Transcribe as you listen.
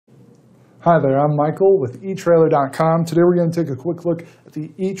Hi there, I'm Michael with etrailer.com. Today we're going to take a quick look at the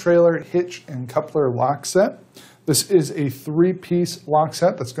etrailer hitch and coupler lock set. This is a three-piece lock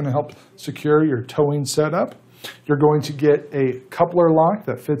set that's going to help secure your towing setup. You're going to get a coupler lock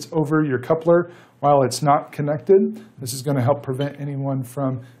that fits over your coupler while it's not connected. This is going to help prevent anyone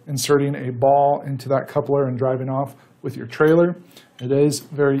from inserting a ball into that coupler and driving off with your trailer. It is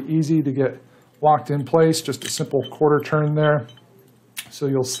very easy to get locked in place, just a simple quarter turn there. So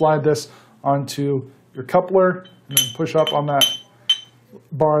you'll slide this onto your coupler and then push up on that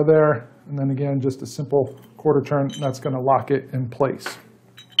bar there, and then again just a simple quarter turn, and that's going to lock it in place.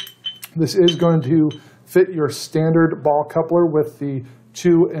 This is going to fit your standard ball coupler with the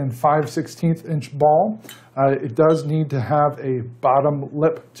 2 5/16 inch ball. It does need to have a bottom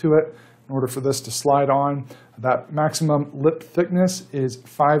lip to it in order for this to slide on. That maximum lip thickness is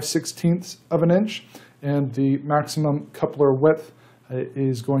 5/16 of an inch, and the maximum coupler width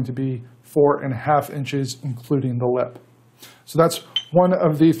is going to be 4.5 inches, including the lip. So that's one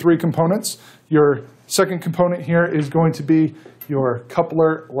of the three components. Your second component here is going to be your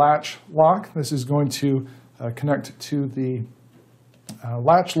coupler latch lock. This is going to connect to the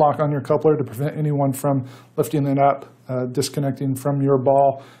latch lock on your coupler to prevent anyone from lifting it up, disconnecting from your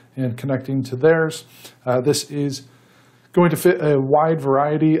ball and connecting to theirs. This is going to fit a wide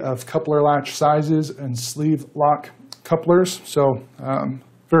variety of coupler latch sizes and sleeve lock couplers. So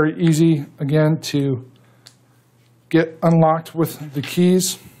very easy, again, to get unlocked with the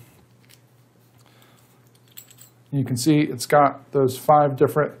keys. You can see it's got those 5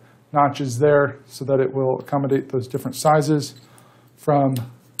 different notches there so that it will accommodate those different sizes, from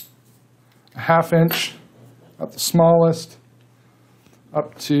a 1/2 inch at the smallest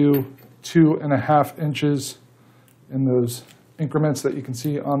up to 2.5 inches in those increments that you can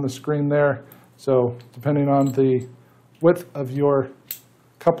see on the screen there. So depending on the width of your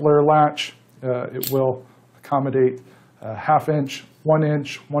coupler latch, it will accommodate 1/2 inch, 1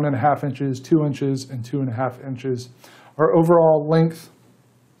 inch, 1.5 inches, 2 inches, and 2.5 inches. Our overall length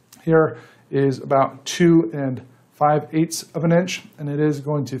here is about 2 5/8 of an inch, and it is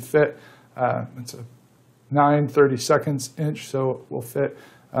going to fit, it's a 9/32 inch, so it will fit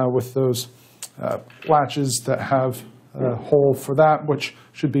with those latches that have a hole for that, which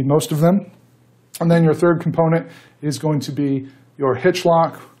should be most of them. And then your third component is going to be your hitch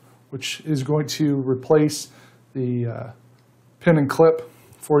lock, which is going to replace the pin and clip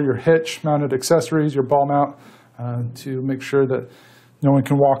for your hitch mounted accessories, your ball mount, to make sure that no one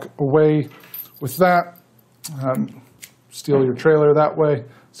can walk away with that, steal your trailer that way.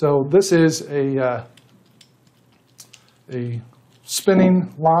 So this is a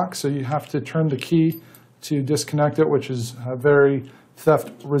spinning lock, so you have to turn the key to disconnect it, which is very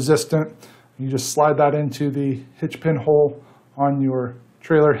theft resistant. You just slide that into the hitch pin hole on your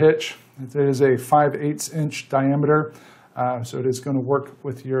trailer hitch. It is a 5/8 inch diameter, so it is going to work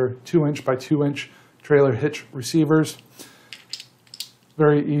with your 2 inch by 2 inch trailer hitch receivers.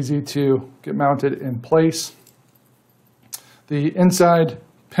 Very easy to get mounted in place. The inside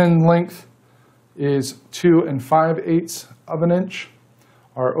pin length is 2 5/8 of an inch.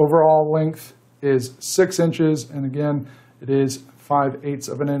 Our overall length is 6 inches, and again, it is 5/8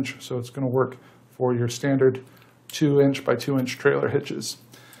 of an inch, so it's going to work for your standard 2 inch by 2 inch trailer hitches.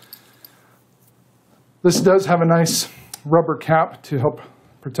 This does have a nice rubber cap to help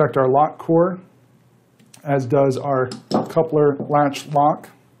protect our lock core, as does our coupler latch lock.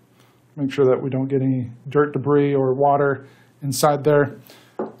 Make sure that we don't get any dirt, debris, or water inside there.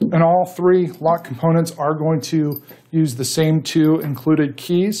 And all three lock components are going to use the same 2 included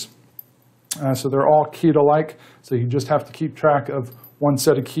keys. So they're all keyed alike, so you just have to keep track of one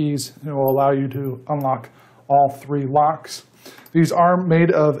set of keys, and it will allow you to unlock all 3 locks. These are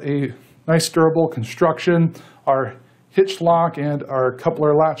made of a nice durable construction. Our hitch lock and our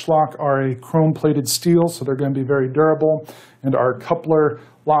coupler latch lock are a chrome-plated steel, so they're going to be very durable. And our coupler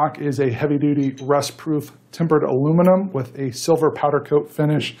lock is a heavy-duty rust-proof tempered aluminum with a silver powder coat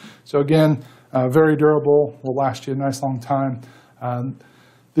finish. So again, very durable, will last you a nice long time.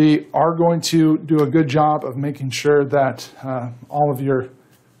 They are going to do a good job of making sure that all of your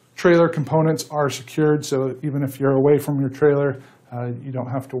trailer components are secured, so even if you're away from your trailer, you don't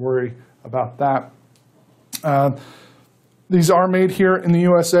have to worry about that. These are made here in the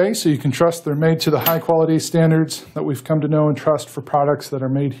USA, so you can trust they're made to the high quality standards that we've come to know and trust for products that are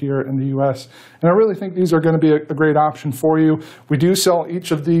made here in the US. And I really think these are going to be a great option for you. We do sell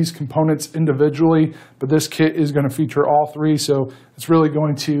each of these components individually, but this kit is going to feature all 3, so it's really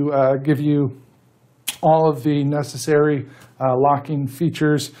going to give you all of the necessary locking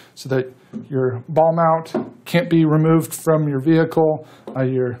features so that your ball mount can't be removed from your vehicle,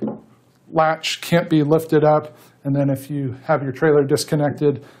 your latch can't be lifted up, and then if you have your trailer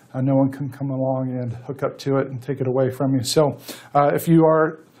disconnected, no one can come along and hook up to it and take it away from you. So if you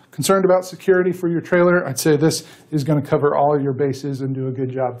are concerned about security for your trailer, I'd say this is going to cover all of your bases and do a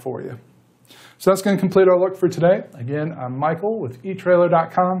good job for you. So that's going to complete our look for today. Again, I'm Michael with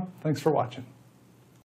etrailer.com. Thanks for watching.